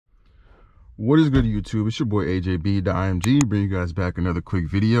What is good, YouTube? It's your boy AJB.IMG, bringing you guys back another quick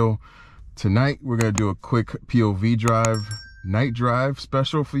video. Tonight we're gonna do a quick POV drive, night drive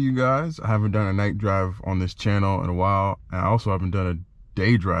special for you guys. I haven't done a night drive on this channel in a while, and I also haven't done a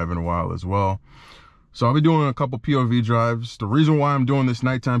day drive in a while as well. So I'll be doing a couple POV drives. The reason why I'm doing this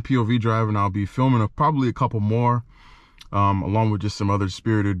nighttime POV drive, and I'll be filming probably a couple more, along with just some other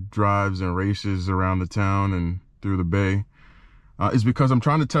spirited drives and races around the town and through the bay, is because I'm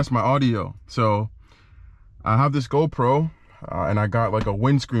trying to test my audio. So I have this GoPro, and I got like a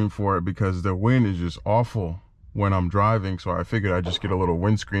windscreen for it because the wind is just awful when I'm driving. So I figured I'd just get a little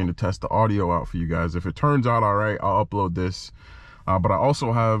windscreen to test the audio out for you guys. If it turns out all right, I'll upload this. But I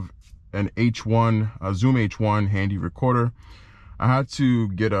also have an H1, a Zoom H1 handy recorder. I had to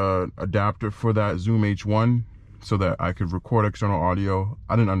get a adapter for that Zoom H1 so that I could record external audio.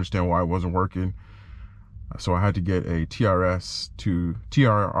 I didn't understand why it wasn't working. So I had to get a TRRS to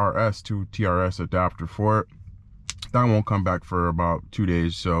TRRS adapter for it. That won't come back for about 2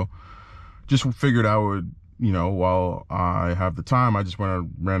 days. So just figured I would, you know, while I have the time, I just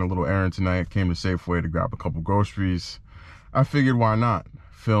ran a little errand tonight, came to Safeway to grab a couple groceries. I figured why not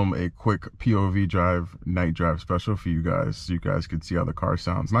film a quick POV drive, night drive special for you guys, so you guys can see how the car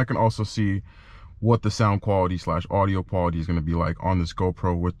sounds. And I can also see what the sound quality / audio quality is going to be like on this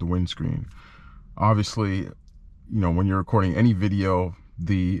GoPro with the windscreen. Obviously, you know, when you're recording any video,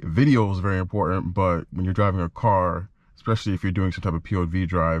 the video is very important, but when you're driving a car, especially if you're doing some type of POV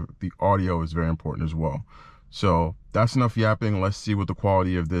drive, the audio is very important as well. So that's enough yapping. Let's see what the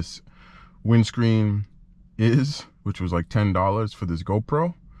quality of this windscreen is, which was like $10 for this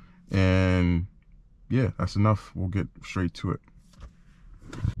GoPro. And yeah, that's enough. We'll get straight to it.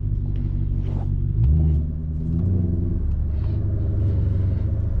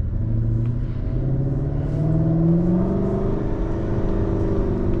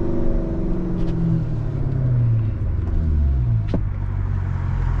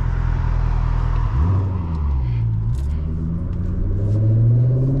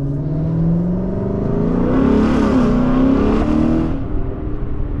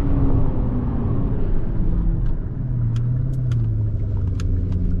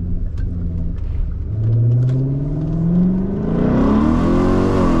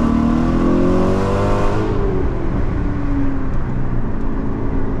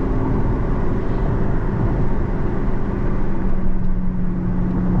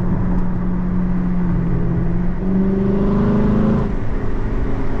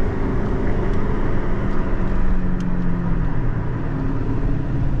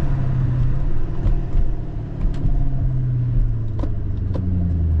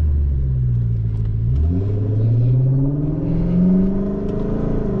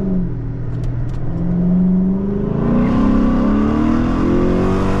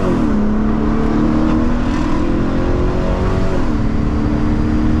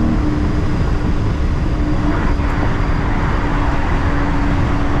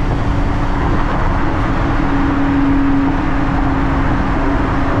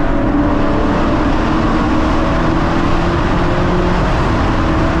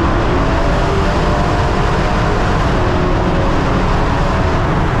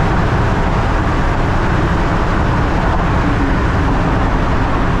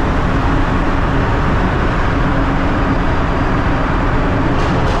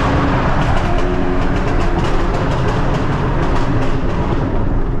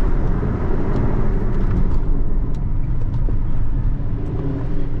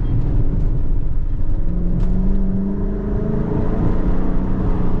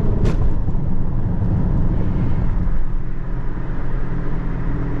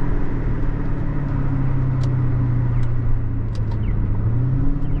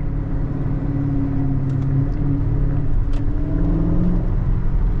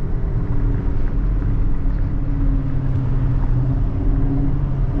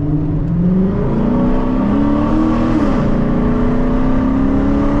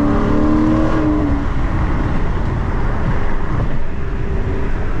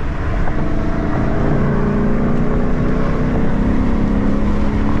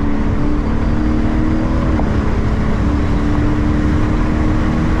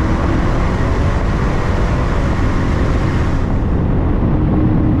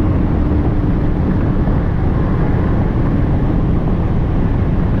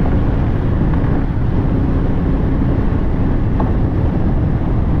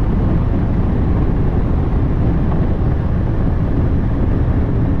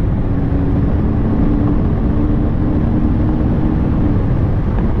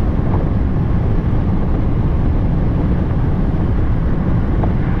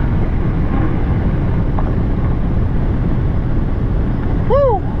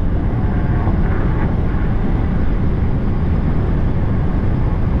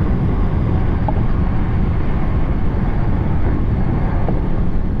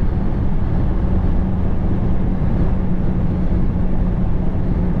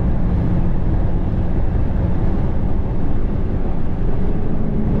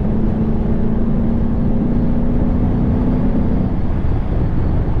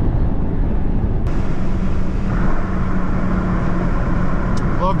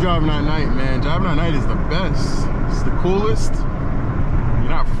 driving at night, man. Driving at night is the best. It's the coolest.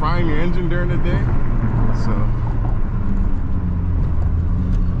 You're not frying your engine during the day, so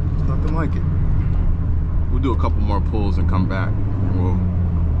there's nothing like it. We'll do a couple more pulls and come back, and we'll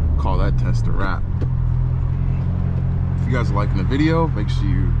call that test a wrap. If you guys are liking the video, make sure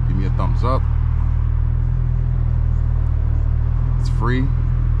you give me a thumbs up. It's free.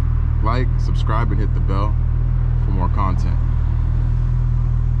 Like, subscribe, and hit the bell for more content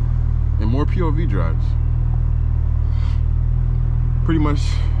and more POV drives. Pretty much,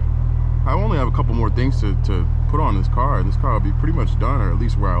 I only have a couple more things to put on this car, and this car will be pretty much done, or at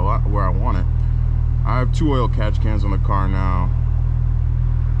least where I want it. I have 2 oil catch cans on the car now.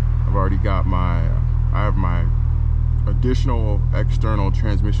 I've already got I have my additional external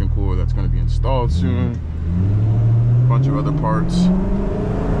transmission cooler that's going to be installed soon. A bunch of other parts.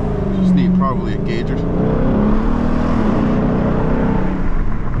 Just need probably a gauge or so.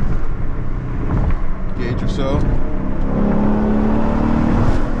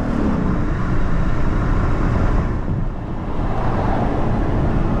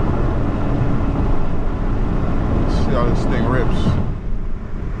 See how this thing rips.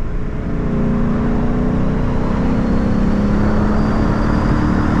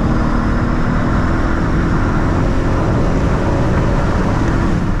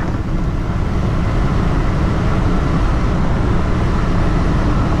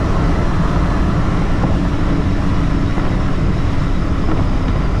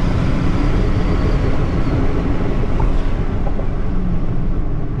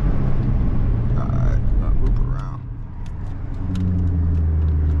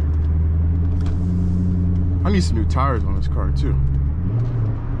 I need some new tires on this car too.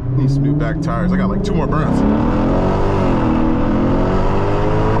 I need some new back tires. I got like 2 more burns.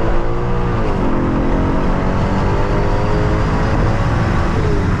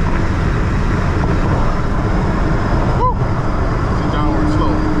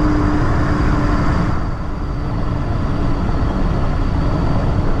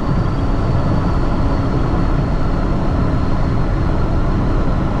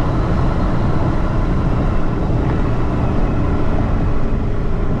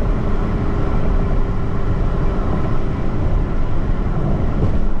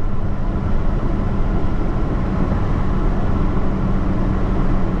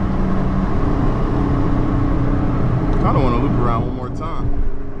 I don't want to loop around one more time.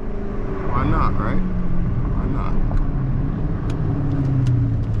 Why not, right? Why not?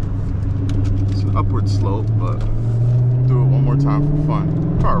 It's an upward slope, but do it one more time for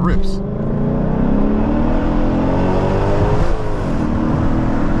fun. Car rips.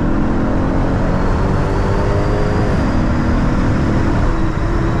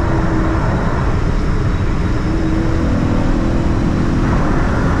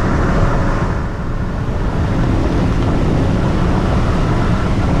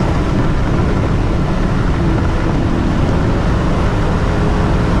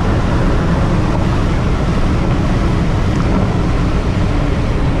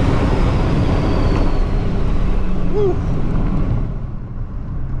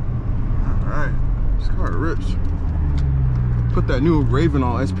 Put that new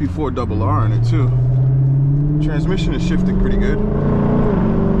Ravenol SP4RR in it too. Transmission is shifting pretty good.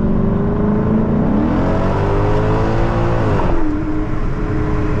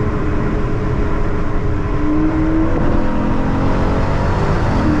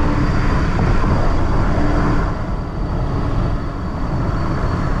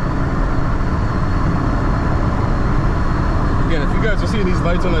 Again, if you guys are seeing these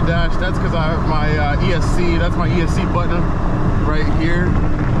lights on the dash, that's because I have my ESC. That's my ESC button right here.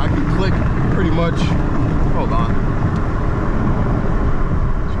 I can click pretty much. Hold on.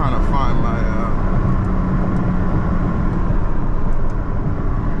 Trying to find my.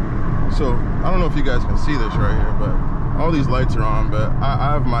 So I don't know if you guys can see this right here, but all these lights are on. But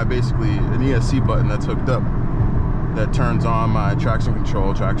I have my basically an ESC button that's hooked up that turns on my traction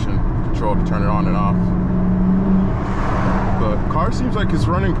control to turn it on and off. But car seems like it's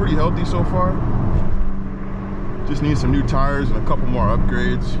running pretty healthy so far. Just need some new tires and a couple more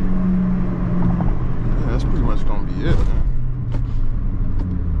upgrades. Yeah, that's pretty much gonna be it.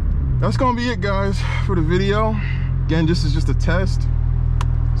 That's gonna be it, guys, for the video. Again, this is just a test.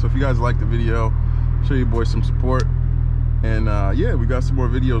 So if you guys like the video, show your boys some support. And yeah, we got some more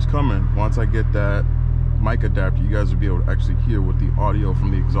videos coming. Once I get that mic adapter, you guys will be able to actually hear what the audio from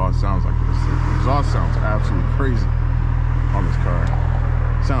the exhaust sounds like. The exhaust sounds absolutely crazy on this car.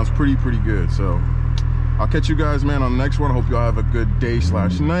 Sounds pretty good. So I'll catch you guys, man, on the next one. I hope y'all have a good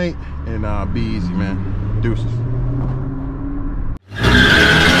day/night, and be easy, man. Deuces.